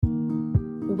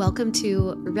Welcome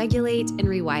to Regulate and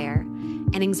Rewire,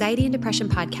 an anxiety and depression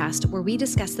podcast where we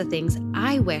discuss the things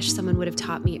I wish someone would have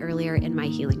taught me earlier in my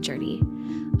healing journey.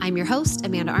 I'm your host,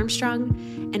 Amanda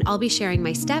Armstrong, and I'll be sharing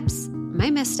my steps,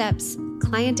 my missteps,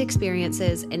 client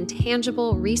experiences, and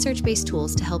tangible research-based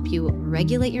tools to help you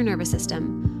regulate your nervous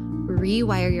system,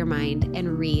 rewire your mind,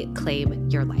 and reclaim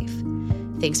your life.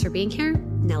 Thanks for being here.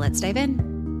 Now let's dive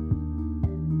in.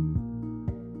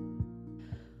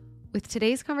 With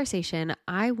today's conversation,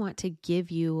 I want to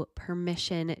give you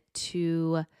permission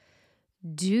to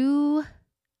do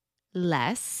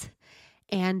less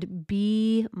and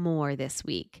be more this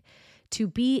week. To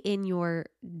be in your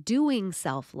doing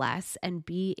self less and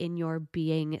be in your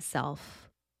being self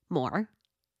more.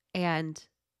 And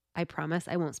I promise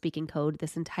I won't speak in code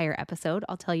this entire episode.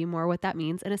 I'll tell you more what that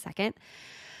means in a second.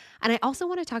 And I also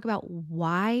want to talk about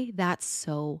why that's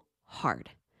so hard.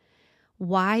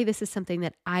 Why this is something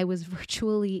that I was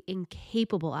virtually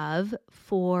incapable of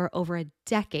for over a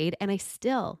decade, and I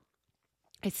still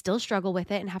struggle with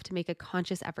it and have to make a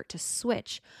conscious effort to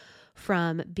switch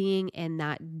from being in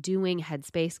that doing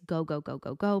headspace,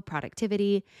 go,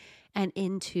 productivity, and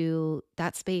into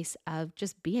that space of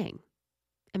just being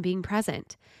and being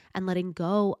present and letting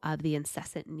go of the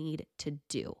incessant need to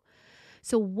do.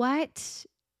 So what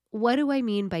do I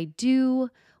mean by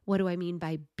do? What do I mean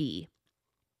by be?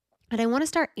 And I want to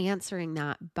start answering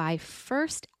that by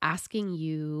first asking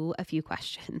you a few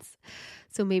questions.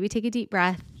 So maybe take a deep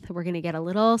breath. We're going to get a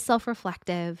little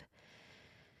self-reflective.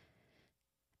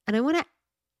 And I want to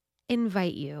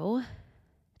invite you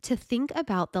to think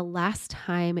about the last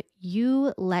time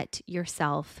you let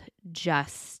yourself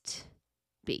just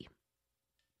be.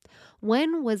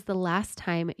 When was the last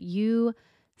time you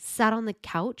sat on the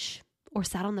couch or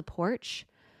sat on the porch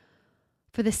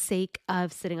for the sake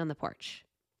of sitting on the porch?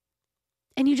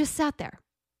 And you just sat there,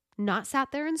 not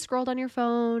sat there and scrolled on your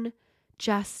phone,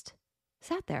 just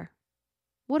sat there.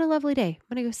 What a lovely day.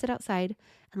 I'm going to go sit outside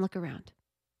and look around.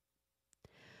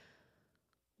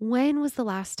 When was the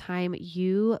last time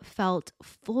you felt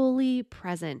fully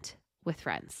present with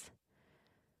friends?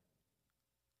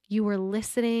 You were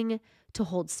listening to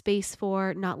hold space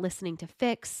for, not listening to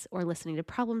fix or listening to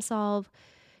problem solve.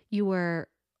 You were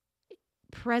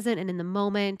present and in the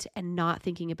moment and not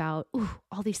thinking about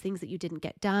all these things that you didn't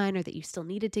get done or that you still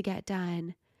needed to get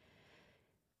done.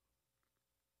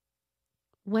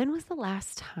 When was the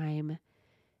last time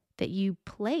that you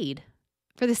played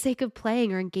for the sake of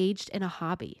playing or engaged in a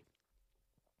hobby?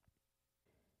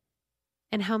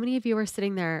 And how many of you are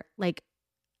sitting there like,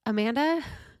 Amanda,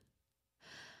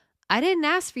 I didn't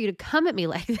ask for you to come at me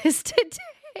like this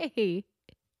today.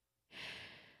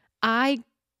 I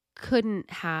couldn't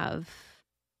have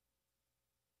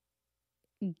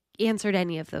answered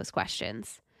any of those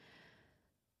questions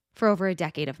for over a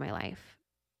decade of my life.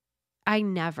 I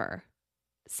never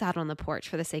sat on the porch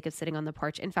for the sake of sitting on the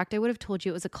porch. In fact, I would have told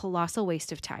you it was a colossal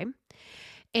waste of time.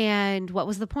 And what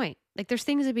was the point? Like, there's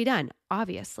things to be done,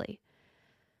 obviously.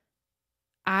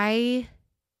 I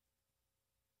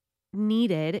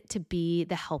needed to be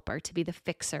the helper, to be the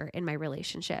fixer in my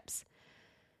relationships.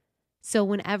 So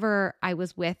whenever I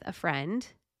was with a friend,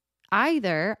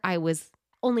 either I was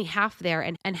only half there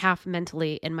and half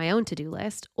mentally in my own to-do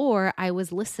list, or I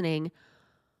was listening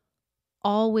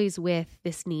always with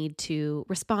this need to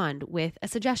respond with a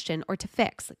suggestion or to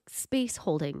fix. Like, space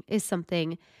holding is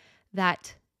something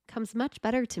that comes much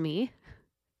better to me.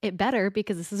 It better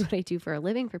because this is what I do for a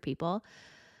living for people,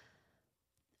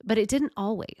 but it didn't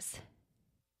always.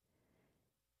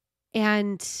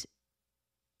 And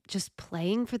just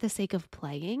playing for the sake of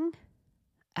playing,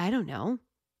 I don't know.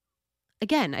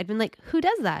 Again, I'd been like, who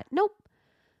does that? Nope.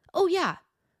 Oh yeah,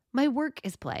 my work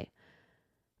is play.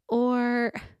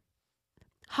 Or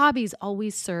hobbies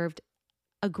always served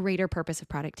a greater purpose of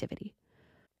productivity.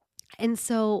 And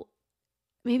so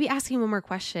maybe asking one more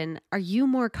question, are you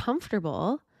more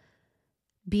comfortable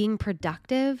being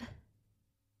productive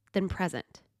than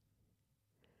present?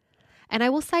 And I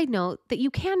will side note that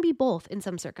you can be both in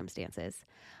some circumstances.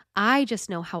 I just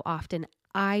know how often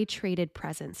I traded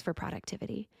presence for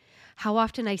productivity. How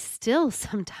often I still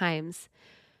sometimes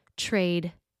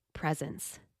trade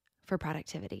presence for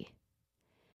productivity.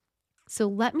 So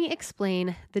let me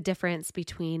explain the difference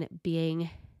between being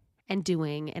and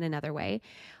doing in another way.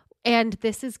 And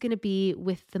this is going to be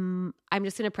I'm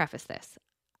just going to preface this.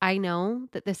 I know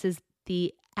that this is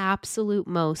the absolute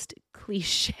most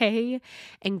cliche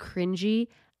and cringy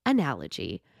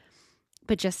analogy,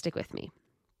 but just stick with me.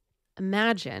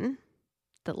 Imagine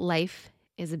that life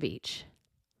is a beach.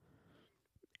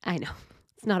 I know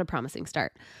it's not a promising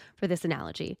start for this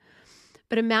analogy,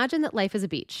 but imagine that life is a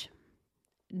beach.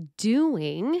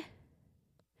 doing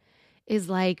is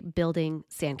like building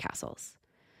sandcastles.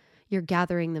 You're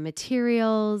gathering the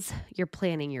materials, you're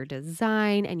planning your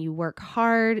design, and you work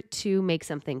hard to make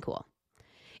something cool.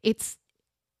 It's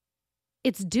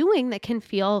doing that can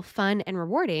feel fun and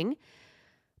rewarding,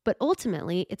 but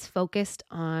ultimately it's focused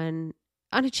on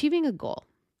achieving a goal.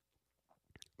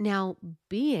 Now,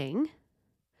 being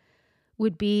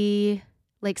would be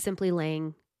like simply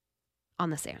laying on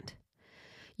the sand.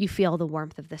 You feel the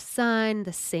warmth of the sun,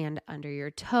 the sand under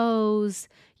your toes.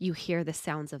 You hear the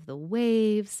sounds of the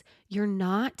waves. You're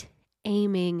not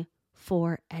aiming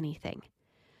for anything,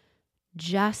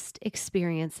 just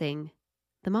experiencing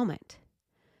the moment.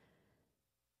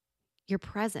 You're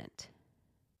present.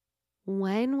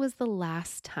 When was the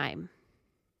last time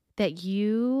that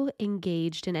you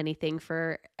engaged in anything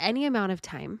for any amount of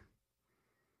time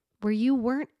where you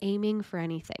weren't aiming for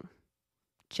anything,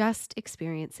 just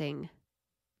experiencing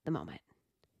the moment?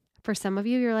 For some of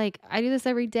you, you're like, I do this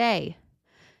every day.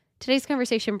 Today's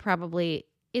conversation probably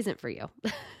isn't for you,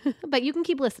 but you can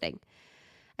keep listening.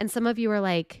 And some of you are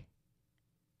like,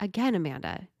 again,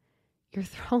 Amanda, you're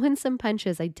throwing some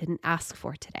punches I didn't ask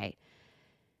for today.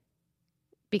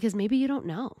 Because maybe you don't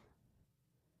know.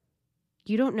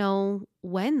 You don't know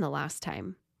when the last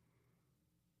time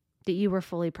that you were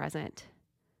fully present,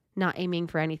 not aiming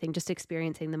for anything, just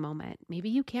experiencing the moment. Maybe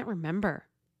you can't remember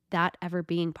that ever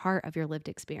being part of your lived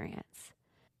experience.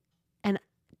 And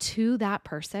to that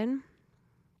person,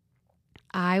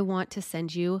 I want to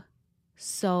send you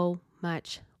so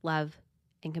much love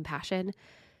and compassion,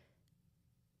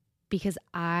 because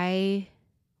I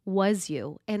was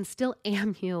you and still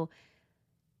am you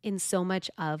in so much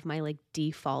of my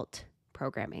default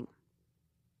programming.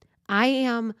 I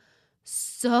am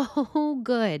so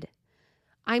good.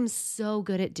 I'm so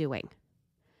good at doing.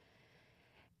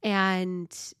 And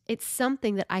it's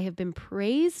something that I have been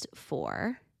praised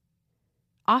for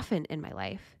often in my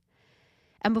life.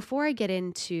 And before I get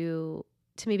into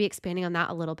maybe expanding on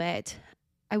that a little bit,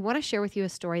 I want to share with you a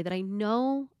story that I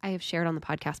know I have shared on the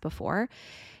podcast before.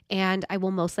 And I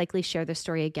will most likely share this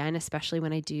story again, especially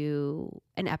when I do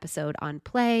an episode on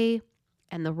play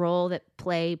and the role that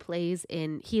play plays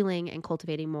in healing and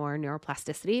cultivating more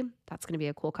neuroplasticity. That's going to be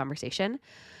a cool conversation.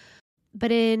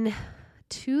 But in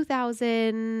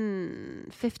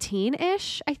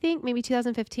 2015-ish, I think, maybe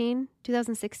 2015,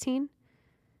 2016.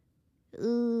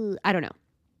 I don't know.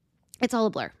 It's all a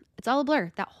blur.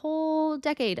 That whole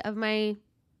decade of my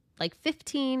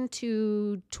 15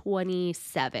 to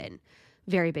 27,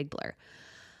 very big blur.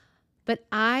 But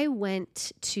I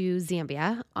went to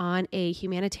Zambia on a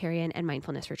humanitarian and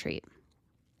mindfulness retreat.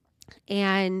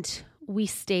 And we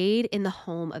stayed in the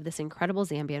home of this incredible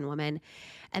Zambian woman.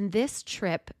 And this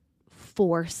trip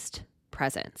forced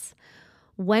presence.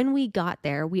 When we got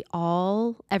there,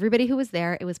 everybody who was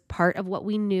there, it was part of what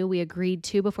we knew we agreed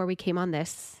to before we came on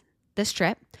this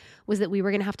trip, was that we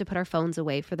were going to have to put our phones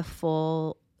away for the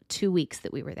full 2 weeks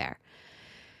that we were there.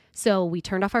 So we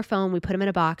turned off our phone, we put them in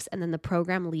a box, and then the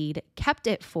program lead kept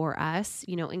it for us,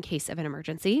 in case of an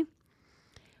emergency.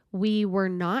 We were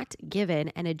not given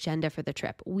an agenda for the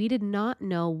trip. We did not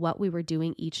know what we were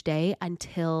doing each day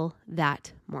until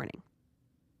that morning.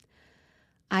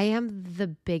 I am the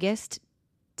biggest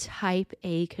type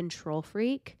A control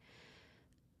freak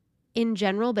in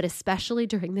general, but especially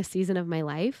during this season of my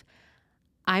life.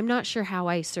 I'm not sure how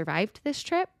I survived this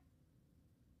trip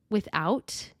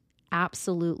without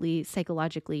absolutely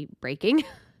psychologically breaking.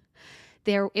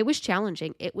 It was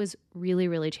challenging. It was really,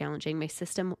 really challenging. My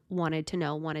system wanted to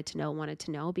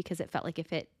know, because it felt like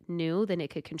if it knew, then it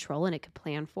could control and it could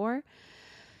plan for.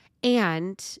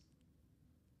 And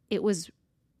it was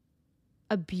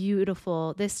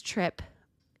this trip,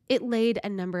 it laid a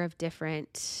number of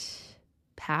different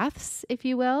paths, if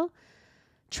you will,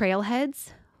 trailheads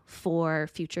for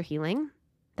future healing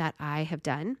that I have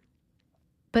done.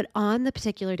 But on the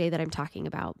particular day that I'm talking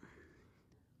about,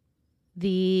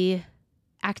 the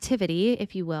activity,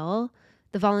 if you will,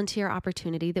 the volunteer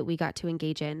opportunity that we got to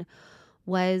engage in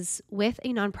was with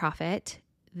a nonprofit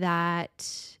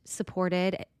that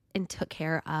supported and took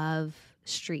care of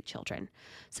street children.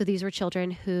 So these were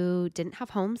children who didn't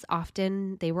have homes.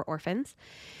 Often they were orphans.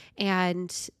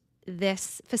 And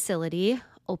this facility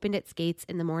opened its gates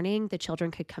in the morning. The children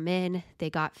could come in. They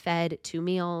got fed 2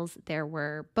 meals. There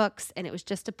were books, and it was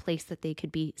just a place that they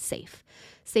could be safe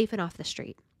and off the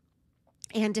street.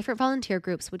 And different volunteer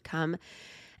groups would come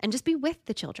and just be with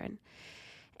the children.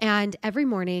 And every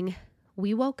morning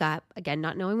we woke up, again,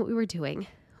 not knowing what we were doing.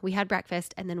 We had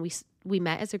breakfast, and then we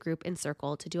met as a group in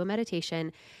circle to do a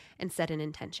meditation and set an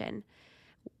intention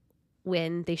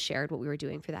when they shared what we were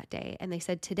doing for that day. And they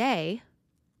said, today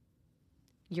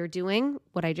you're doing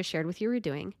what I just shared with you you're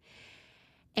doing.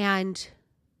 And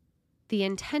the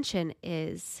intention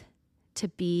is to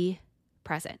be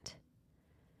present,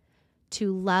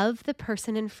 to love the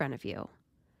person in front of you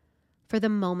for the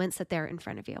moments that they're in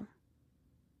front of you.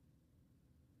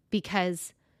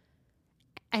 Because,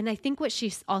 and I think what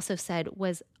she also said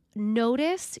was,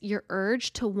 notice your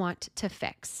urge to want to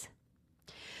fix.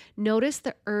 Notice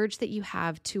the urge that you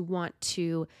have to want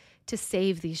to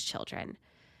save these children,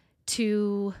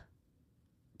 to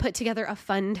put together a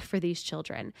fund for these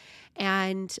children.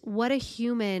 And what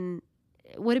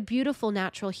a beautiful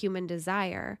natural human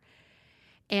desire.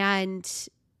 And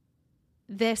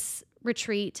this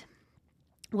retreat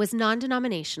was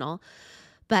non-denominational,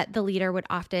 but the leader would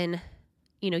often,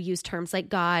 use terms like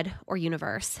God or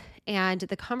universe. And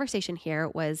the conversation here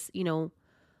was,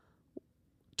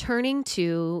 turning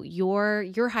to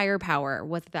your higher power,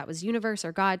 whether that was universe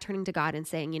or God, turning to God and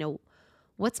saying,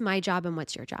 what's my job and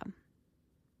what's your job?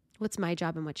 What's my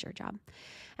job and what's your job?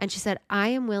 And she said, I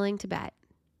am willing to bet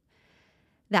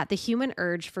that the human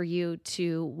urge for you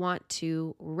to want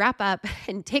to wrap up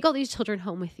and take all these children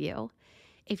home with you,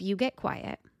 if you get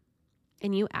quiet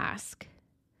and you ask,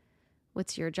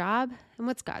 what's your job and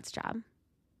what's God's job?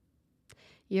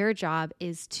 Your job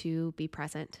is to be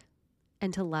present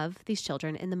and to love these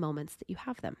children in the moments that you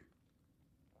have them.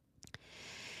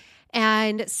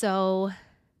 And so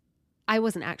I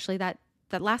wasn't actually, that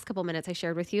last couple minutes I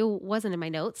shared with you wasn't in my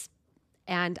notes,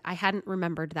 and I hadn't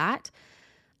remembered that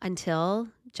until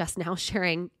just now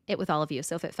sharing it with all of you.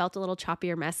 So if it felt a little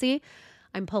choppy or messy,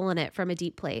 I'm pulling it from a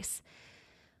deep place.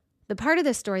 The part of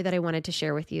this story that I wanted to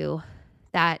share with you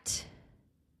that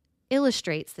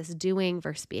illustrates this doing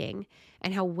versus being,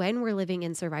 and how when we're living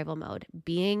in survival mode,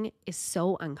 being is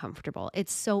so uncomfortable.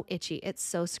 It's so itchy. It's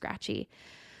so scratchy.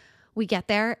 We get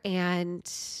there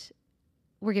and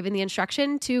we're given the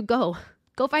instruction to go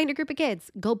find a group of kids,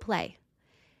 go play.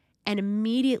 And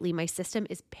immediately my system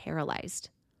is paralyzed.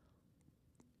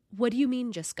 What do you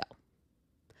mean just go?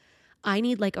 I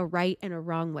need like a right and a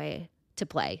wrong way to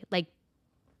play. Like,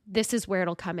 this is where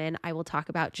it'll come in. I will talk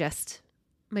about just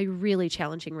my really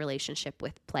challenging relationship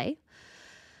with play.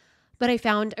 But I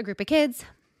found a group of kids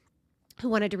who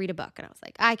wanted to read a book. And I was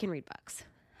like, I can read books.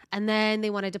 And then they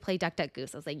wanted to play Duck, Duck,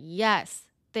 Goose. I was like, yes,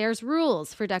 there's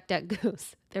rules for Duck, Duck,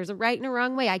 Goose. There's a right and a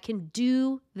wrong way. I can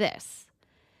do this.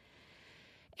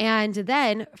 And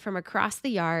then from across the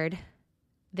yard,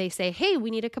 they say, hey,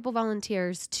 we need a couple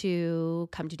volunteers to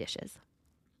come do dishes.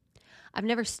 I've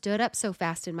never stood up so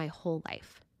fast in my whole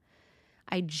life.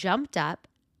 I jumped up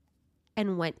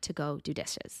and went to go do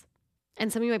dishes.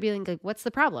 And some of you might be like, what's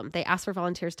the problem? They asked for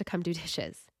volunteers to come do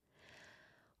dishes.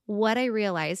 What I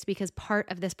realized, because part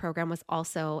of this program was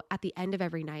also at the end of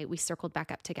every night, we circled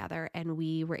back up together and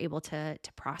we were able to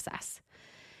process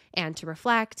and to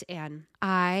reflect. And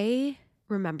I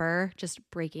remember just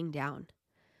breaking down.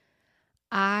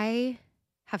 I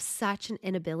have such an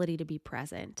inability to be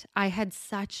present. I had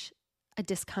such a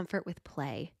discomfort with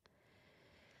play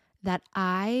that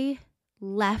I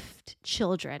left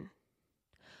children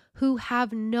who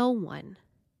have no one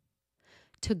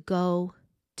to go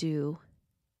do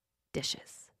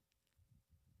dishes.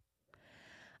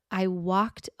 I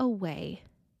walked away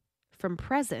from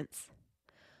presence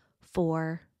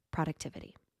for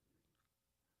productivity.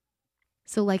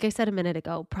 So like I said a minute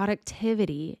ago,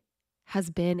 productivity has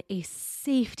been a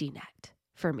safety net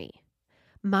for me.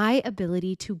 My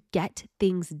ability to get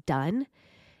things done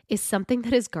is something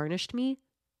that has garnished me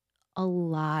a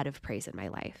lot of praise in my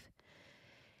life.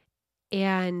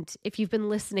 And if you've been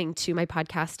listening to my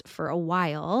podcast for a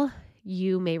while,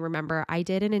 you may remember I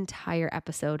did an entire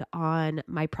episode on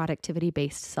my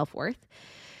productivity-based self-worth.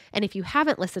 And if you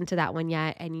haven't listened to that one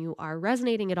yet and you are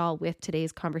resonating at all with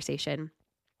today's conversation,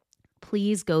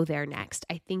 please go there next.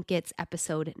 I think it's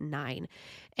episode 9,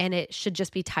 and it should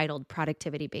just be titled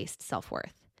Productivity-Based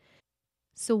Self-Worth.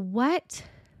 So what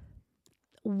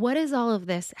does all of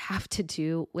this have to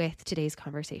do with today's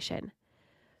conversation?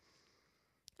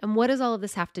 And what does all of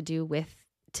this have to do with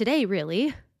today,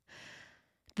 really?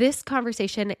 This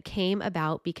conversation came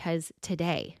about because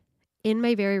today, in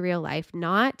my very real life,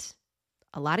 not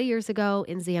a lot of years ago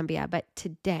in Zambia, but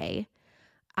today,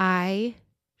 I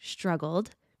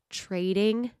struggled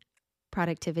trading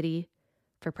productivity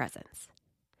for presence.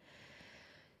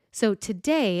 So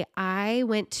today, I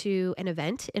went to an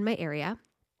event in my area.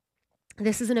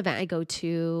 This is an event I go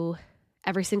to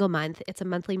every single month. It's a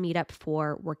monthly meetup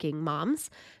for working moms,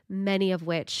 many of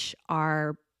which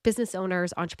are business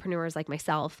owners, entrepreneurs like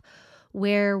myself,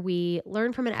 where we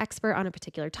learn from an expert on a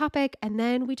particular topic and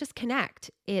then we just connect.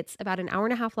 It's about an hour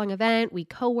and a half long event. We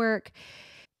co-work.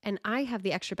 And I have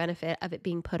the extra benefit of it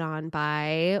being put on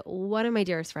by one of my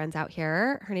dearest friends out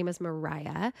here. Her name is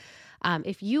Mariah.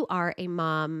 If you are a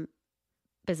mom,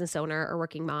 business owner, or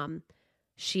working mom,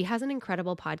 she has an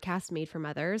incredible podcast, Made for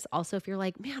Mothers. Also, if you're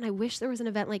like, man, I wish there was an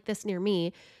event like this near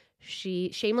me,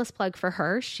 shameless plug for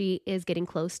her. She is getting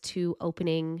close to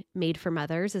opening Made for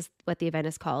Mothers, is what the event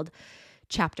is called,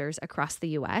 chapters across the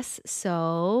US.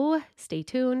 So stay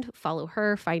tuned, follow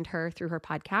her, find her through her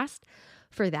podcast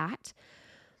for that.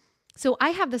 So I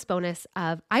have this bonus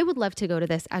of, I would love to go to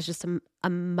this as just a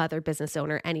mother business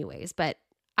owner anyways, but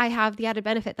I have the added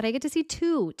benefit that I get to see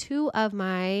two of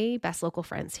my best local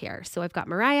friends here. So I've got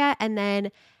Mariah and then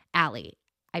Allie.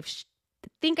 I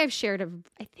think I've shared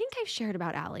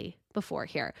about Allie before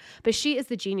here, but she is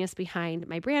the genius behind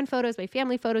my brand photos, my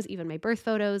family photos, even my birth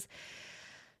photos.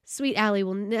 Sweet Allie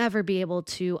will never be able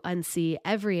to unsee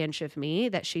every inch of me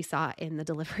that she saw in the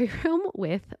delivery room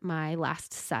with my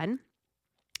last son.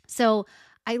 So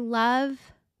I love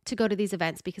to go to these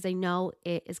events because I know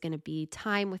it is going to be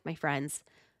time with my friends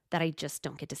that I just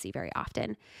don't get to see very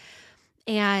often.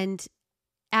 And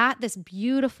at this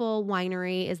beautiful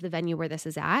winery is the venue where this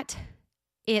is at.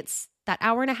 It's that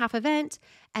hour-and-a-half event,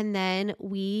 and then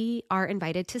we are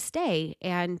invited to stay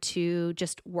and to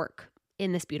just work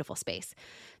in this beautiful space.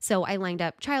 So I lined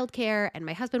up childcare, and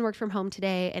my husband worked from home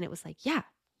today, and it was like, yeah,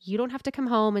 you don't have to come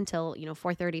home until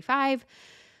 4:35.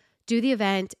 Do the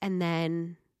event and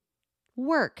then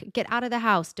work, get out of the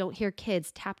house. Don't hear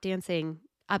kids tap dancing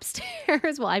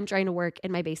upstairs while I'm trying to work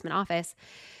in my basement office.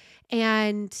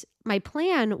 And my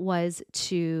plan was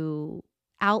to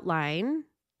outline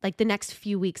like the next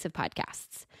few weeks of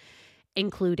podcasts,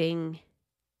 including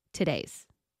today's.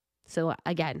 So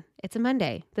again, it's a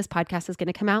Monday. This podcast is going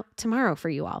to come out tomorrow for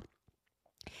you all.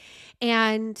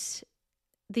 And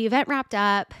the event wrapped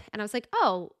up and I was like,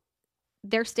 oh,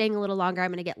 they're staying a little longer.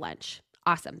 I'm going to get lunch.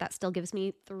 Awesome. That still gives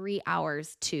me 3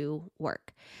 hours to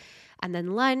work. And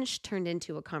then lunch turned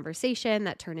into a conversation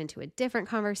that turned into a different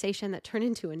conversation that turned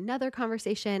into another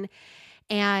conversation.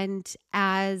 And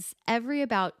as every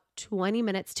about 20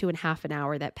 minutes to a half an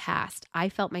hour that passed, I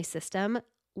felt my system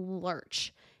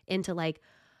lurch into like,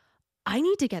 I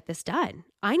need to get this done.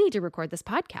 I need to record this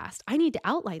podcast. I need to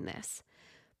outline this.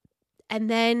 And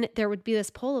then there would be this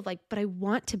pull of like, but I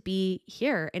want to be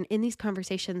here and in these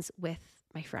conversations with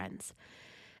my friends.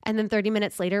 And then 30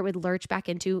 minutes later, it would lurch back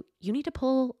into, you need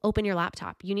to open your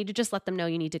laptop. You need to just let them know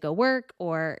you need to go work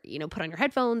or, put on your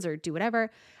headphones or do whatever.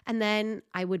 And then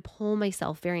I would pull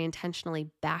myself very intentionally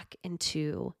back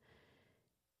into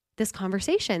this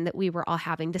conversation that we were all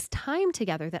having, this time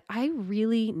together that I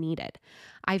really needed.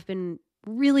 I've been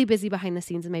really busy behind the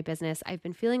scenes in my business. I've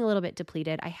been feeling a little bit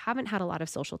depleted. I haven't had a lot of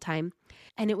social time.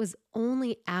 And it was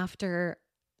only after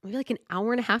maybe like an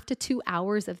hour and a half to 2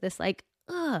 hours of this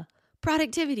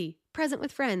productivity, present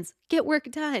with friends, get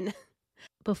work done,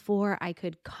 before I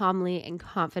could calmly and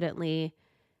confidently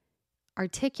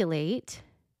articulate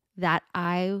that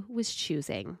I was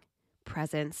choosing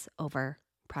presence over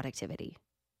productivity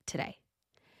today.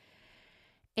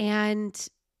 And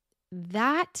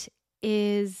that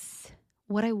is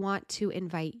what I want to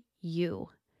invite you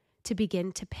to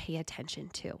begin to pay attention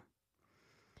to.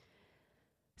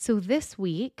 So this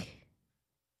week,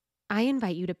 I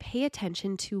invite you to pay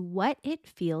attention to what it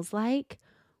feels like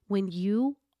when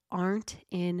you aren't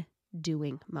in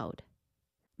doing mode.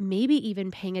 Maybe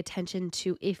even paying attention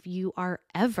to if you are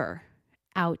ever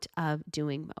out of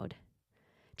doing mode.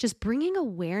 Just bringing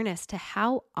awareness to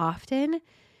how often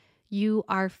you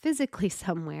are physically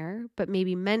somewhere, but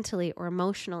maybe mentally or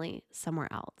emotionally somewhere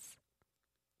else.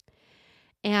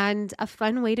 And a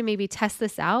fun way to maybe test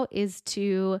this out is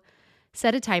to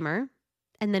set a timer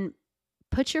and then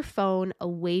put your phone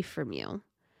away from you.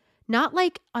 Not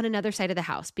like on another side of the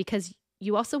house, because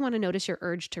you also want to notice your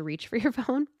urge to reach for your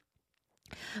phone.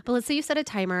 But let's say you set a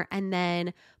timer and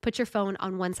then put your phone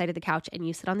on one side of the couch and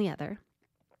you sit on the other.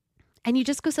 And you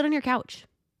just go sit on your couch.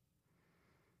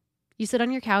 You sit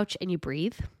on your couch and you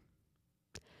breathe.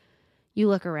 You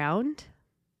look around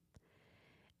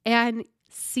and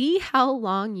see how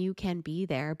long you can be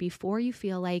there before you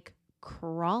feel like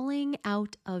crawling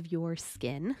out of your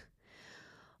skin,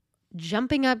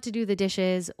 jumping up to do the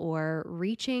dishes or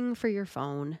reaching for your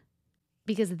phone,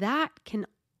 because that can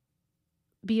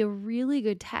be a really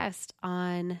good test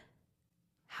on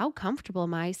how comfortable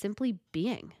am I simply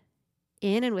being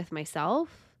in and with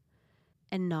myself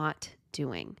and not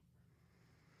doing.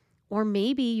 Or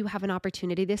maybe you have an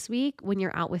opportunity this week when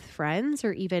you're out with friends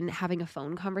or even having a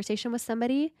phone conversation with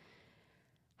somebody.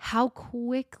 How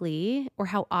quickly or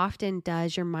how often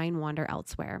does your mind wander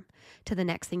elsewhere to the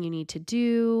next thing you need to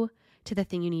do, to the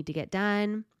thing you need to get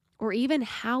done, Or even,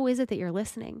 how is it that you're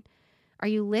listening? Are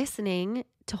you listening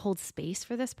to hold space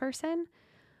for this person?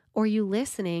 Or are you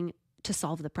listening to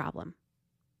solve the problem?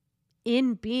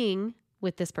 In being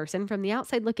with this person, from the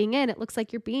outside looking in, it looks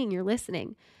like you're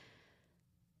listening.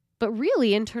 But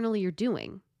really, internally, you're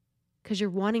doing, because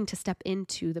you're wanting to step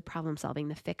into the problem solving,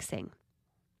 the fixing.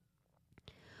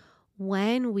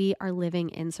 When we are living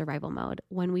in survival mode,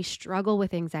 when we struggle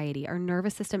with anxiety, our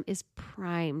nervous system is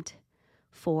primed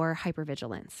for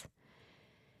hypervigilance.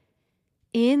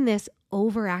 In this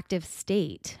overactive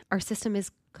state, our system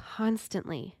is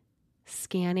constantly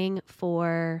scanning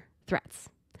for threats.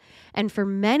 And for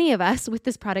many of us with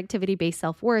this productivity-based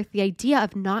self-worth, the idea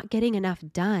of not getting enough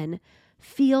done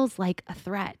feels like a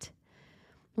threat.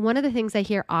 One of the things I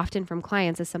hear often from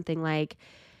clients is something like,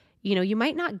 you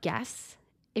might not guess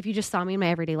if you just saw me in my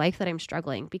everyday life that I'm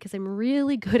struggling, because I'm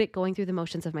really good at going through the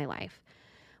motions of my life,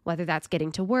 whether that's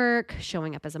getting to work,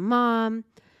 showing up as a mom,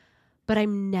 but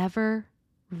I'm never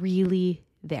really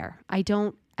there. I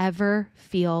don't ever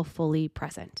feel fully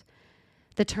present.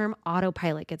 The term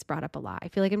autopilot gets brought up a lot. I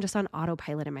feel like I'm just on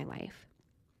autopilot in my life.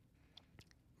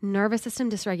 Nervous system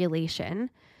dysregulation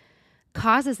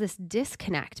causes this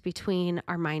disconnect between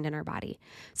our mind and our body.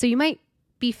 So you might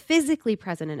be physically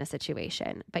present in a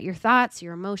situation, but your thoughts,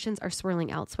 your emotions are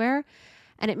swirling elsewhere,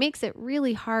 and it makes it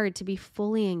really hard to be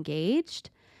fully engaged.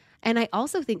 And I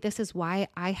also think this is why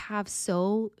I have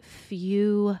so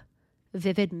few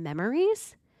vivid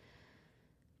memories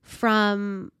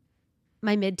from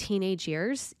my mid-teenage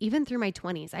years, even through my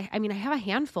 20s. I have a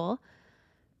handful,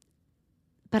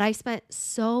 but I spent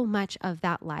so much of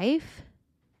that life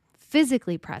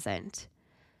physically present,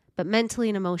 but mentally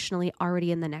and emotionally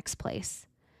already in the next place,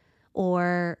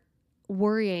 or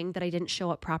worrying that I didn't show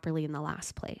up properly in the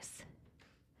last place.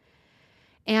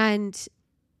 And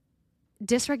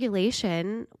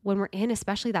dysregulation, when we're in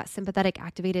especially that sympathetic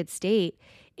activated state,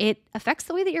 it affects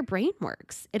the way that your brain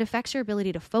works. It affects your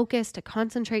ability to focus, to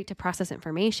concentrate, to process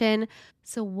information.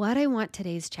 So what I want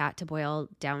today's chat to boil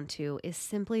down to is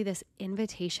simply this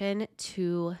invitation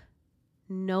to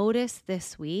notice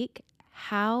this week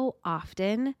how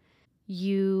often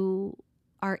you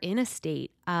are in a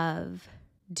state of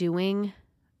doing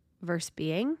versus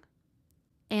being,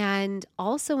 and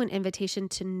also an invitation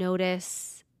to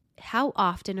notice how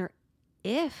often, or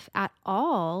if at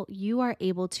all, you are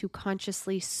able to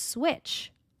consciously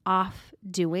switch off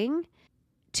doing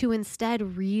to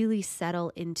instead really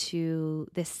settle into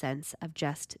this sense of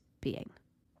just being.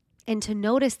 And to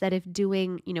notice that if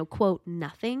doing, quote,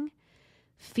 nothing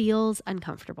feels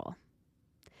uncomfortable,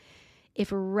 if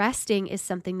resting is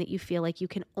something that you feel like you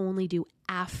can only do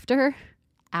after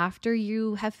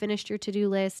you have finished your to-do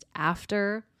list,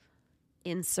 after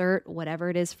insert whatever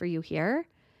it is for you here,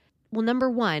 well, number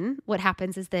one, what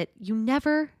happens is that you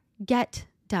never get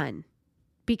done,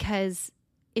 because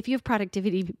if you have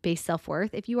productivity-based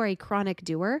self-worth, if you are a chronic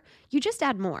doer, you just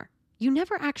add more. You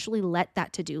never actually let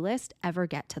that to-do list ever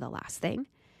get to the last thing.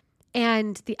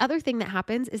 And the other thing that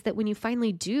happens is that when you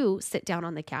finally do sit down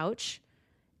on the couch,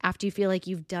 after you feel like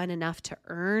you've done enough to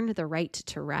earn the right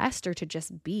to rest or to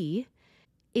just be,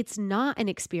 it's not an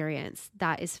experience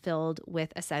that is filled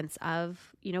with a sense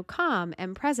of, calm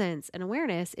and presence and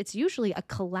awareness. It's usually a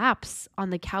collapse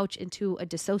on the couch into a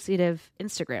dissociative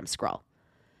Instagram scroll.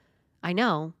 I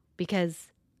know, because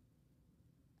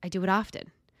I do it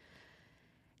often.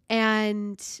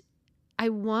 And I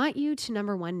want you to,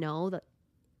 number one, know that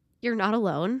you're not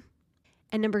alone.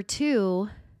 And number two,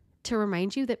 to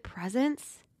remind you that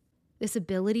presence, this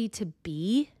ability to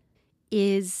be,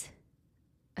 is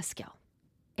a skill.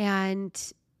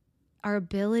 And our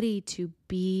ability to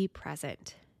be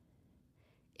present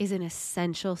is an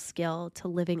essential skill to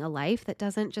living a life that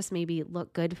doesn't just maybe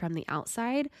look good from the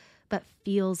outside, but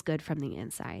feels good from the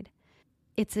inside.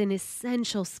 It's an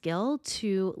essential skill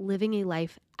to living a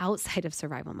life outside of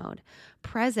survival mode.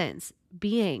 Presence,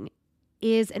 being,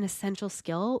 is an essential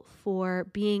skill for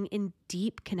being in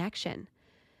deep connection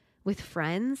with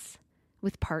friends,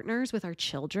 with partners, with our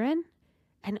children.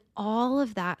 And all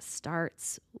of that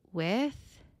starts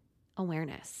with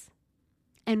awareness.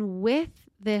 And with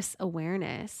this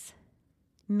awareness,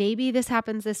 maybe this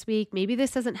happens this week, maybe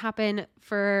this doesn't happen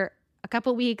for a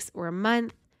couple weeks or a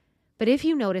month, but if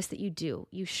you notice that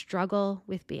you struggle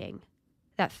with being,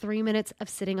 that 3 minutes of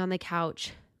sitting on the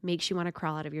couch makes you want to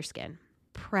crawl out of your skin.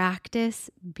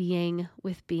 Practice being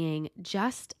with being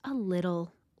just a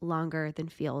little longer than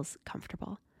feels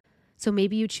comfortable. So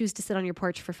maybe you choose to sit on your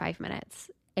porch for 5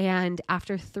 minutes, and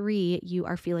after 3, you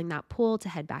are feeling that pull to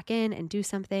head back in and do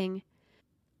something.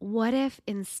 What if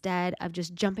instead of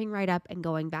just jumping right up and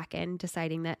going back in,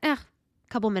 deciding that a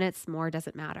couple minutes more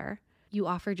doesn't matter, you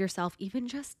offered yourself even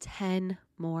just 10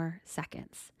 more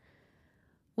seconds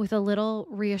with a little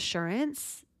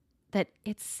reassurance that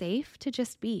it's safe to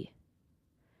just be.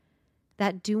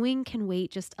 That doing can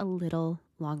wait just a little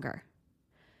longer.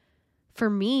 For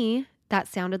me, that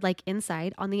sounded like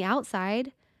inside. On the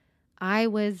outside, I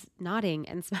was nodding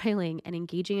and smiling and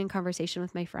engaging in conversation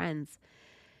with my friends.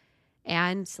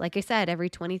 And like I said, every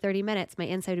 20, 30 minutes, my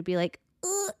inside would be like,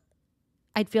 ugh.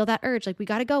 I'd feel that urge, like, we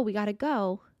got to go, we got to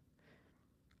go.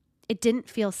 It didn't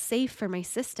feel safe for my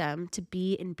system to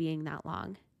be in being that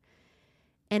long.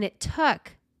 And it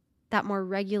took that more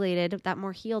regulated, that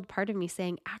more healed part of me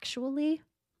saying, actually,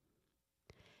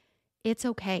 it's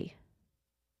okay.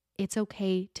 It's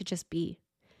okay to just be.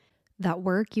 That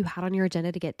work you had on your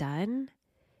agenda to get done,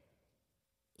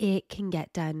 it can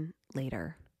get done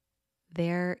later.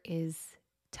 There is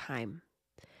time.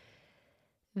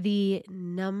 The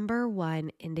number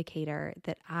one indicator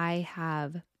that I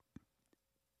have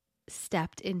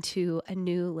stepped into a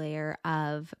new layer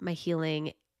of my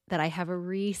healing, that I have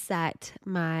reset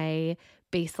my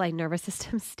baseline nervous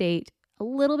system state a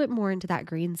little bit more into that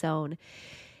green zone,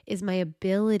 is my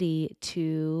ability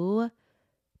to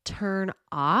turn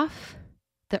off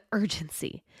the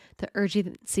urgency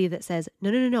that says,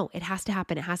 no, it has to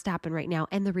happen right now.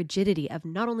 And the rigidity of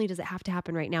not only does it have to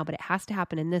happen right now, but it has to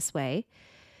happen in this way.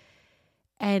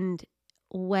 And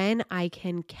when I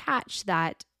can catch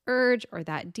that urge or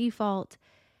that default,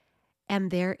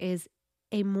 and there is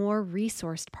a more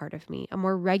resourced part of me, a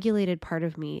more regulated part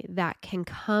of me that can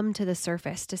come to the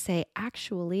surface to say,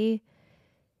 actually,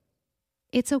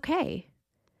 it's okay.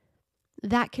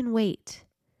 That can wait.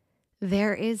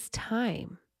 There is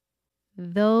time.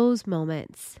 Those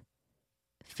moments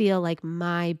feel like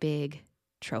my big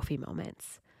trophy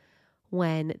moments,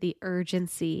 when the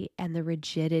urgency and the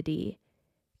rigidity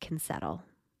can settle.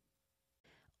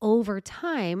 Over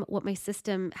time, what my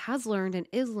system has learned and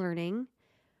is learning,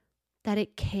 that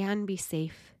it can be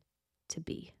safe to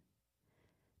be.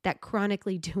 That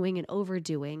chronically doing and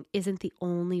overdoing isn't the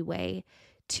only way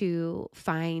to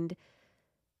find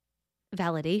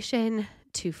validation,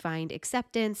 to find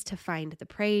acceptance, to find the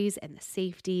praise and the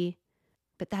safety,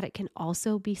 but that it can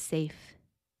also be safe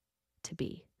to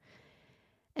be.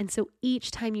 And so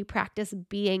each time you practice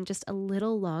being just a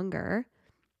little longer,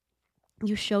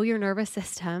 you show your nervous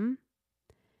system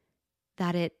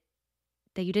that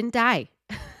you didn't die,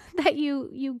 that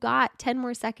you got 10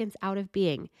 more seconds out of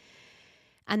being.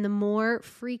 And the more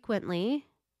frequently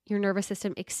your nervous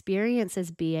system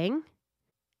experiences being,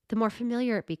 the more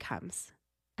familiar it becomes.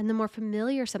 And the more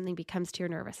familiar something becomes to your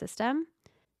nervous system,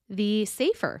 the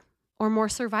safer or more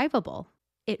survivable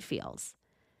it feels.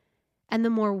 And the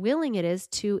more willing it is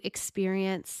to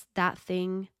experience that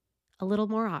thing a little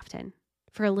more often,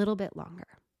 for a little bit longer.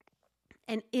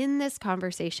 And in this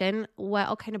conversation, what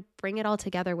I'll kind of bring it all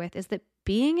together with is that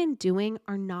being and doing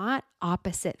are not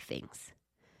opposite things.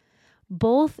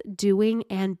 Both doing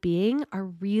and being are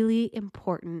really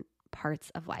important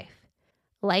parts of life.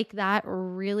 Like that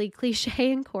really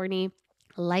cliche and corny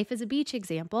life is a beach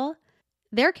example,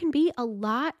 there can be a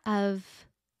lot of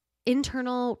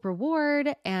internal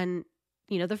reward and,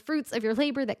 the fruits of your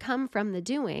labor that come from the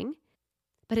doing,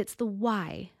 but it's the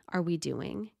why are we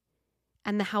doing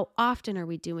and the how often are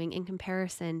we doing in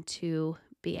comparison to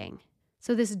being.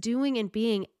 So this doing and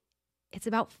being, it's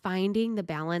about finding the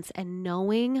balance and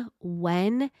knowing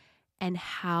when and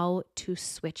how to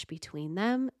switch between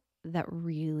them that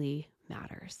really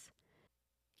matters.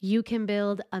 You can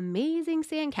build amazing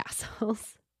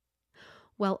sandcastles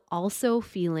while also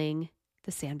feeling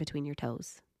the sand between your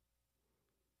toes,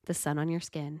 the sun on your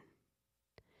skin.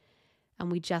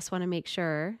 And we just want to make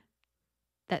sure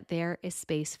that there is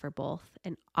space for both.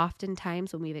 And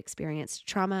oftentimes when we've experienced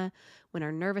trauma, when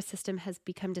our nervous system has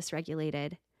become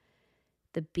dysregulated,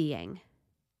 the being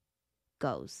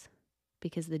goes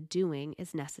because the doing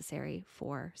is necessary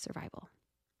for survival.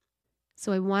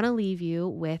 So I want to leave you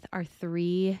with our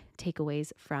 3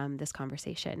 takeaways from this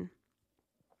conversation.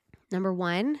 Number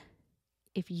 1,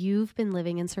 if you've been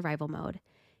living in survival mode,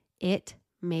 it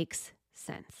makes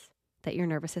sense that your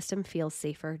nervous system feels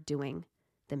safer doing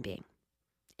than being.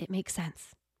 It makes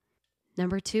sense.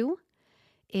 Number 2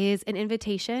 is an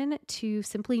invitation to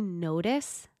simply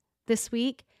notice this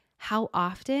week how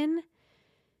often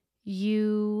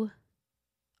you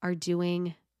are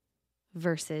doing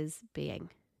versus being.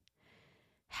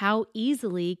 How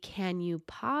easily can you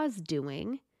pause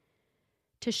doing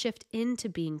to shift into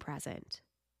being present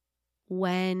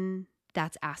when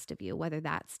that's asked of you, whether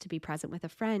that's to be present with a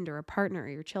friend or a partner or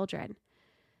your children.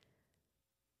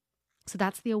 So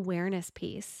that's the awareness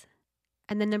piece.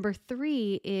 And then number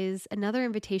 3 is another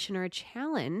invitation or a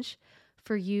challenge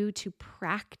for you to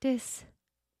practice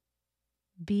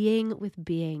being with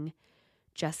being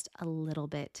just a little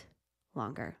bit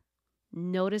longer.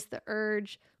 Notice the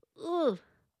urge. Ugh,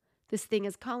 this thing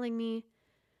is calling me.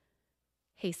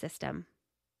 Hey, system,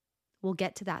 we'll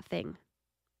get to that thing.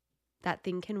 That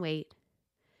thing can wait.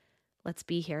 Let's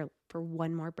be here for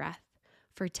one more breath,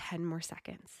 for 10 more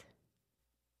seconds.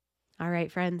 All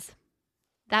right, friends,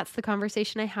 that's the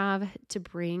conversation I have to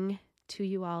bring to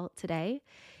you all today.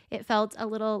 It felt a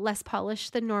little less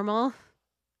polished than normal.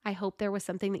 I hope there was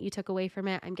something that you took away from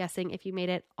it. I'm guessing if you made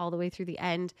it all the way through the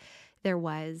end, there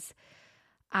was.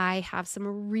 I have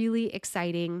some really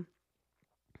exciting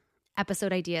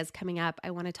episode ideas coming up.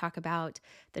 I want to talk about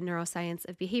the neuroscience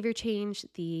of behavior change,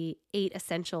 the 8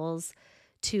 essentials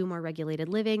to more regulated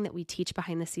living that we teach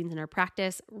behind the scenes in our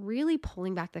practice, really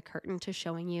pulling back the curtain to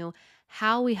showing you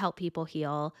how we help people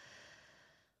heal.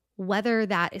 Whether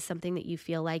that is something that you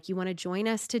feel like you want to join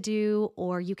us to do,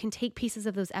 or you can take pieces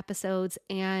of those episodes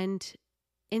and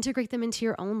integrate them into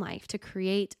your own life to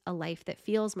create a life that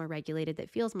feels more regulated, that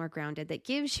feels more grounded, that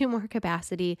gives you more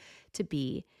capacity to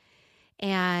be.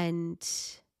 And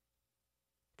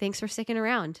thanks for sticking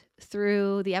around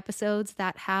through the episodes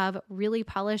that have really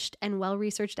polished and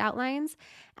well-researched outlines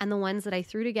and the ones that I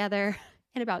threw together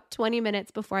in about 20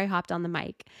 minutes before I hopped on the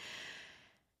mic.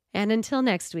 And until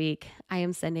next week, I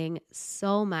am sending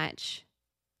so much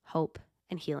hope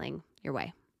and healing your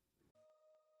way.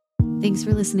 Thanks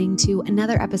for listening to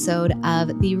another episode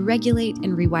of the Regulate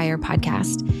and Rewire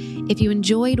podcast. If you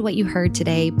enjoyed what you heard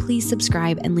today, please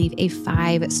subscribe and leave a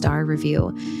 5-star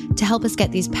review to help us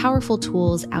get these powerful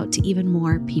tools out to even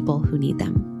more people who need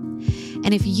them.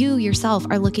 And if you yourself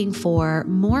are looking for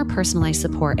more personalized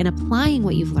support in applying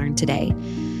what you've learned today,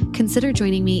 consider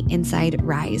joining me inside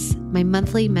Rise, my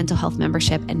monthly mental health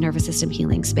membership and nervous system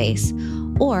healing space,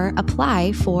 or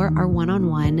apply for our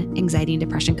one-on-one anxiety and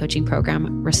depression coaching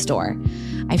program, Restore.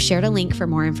 I've shared a link for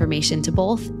more information to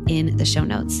both in the show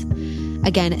notes.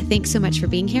 Again, thanks so much for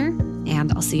being here,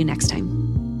 and I'll see you next time.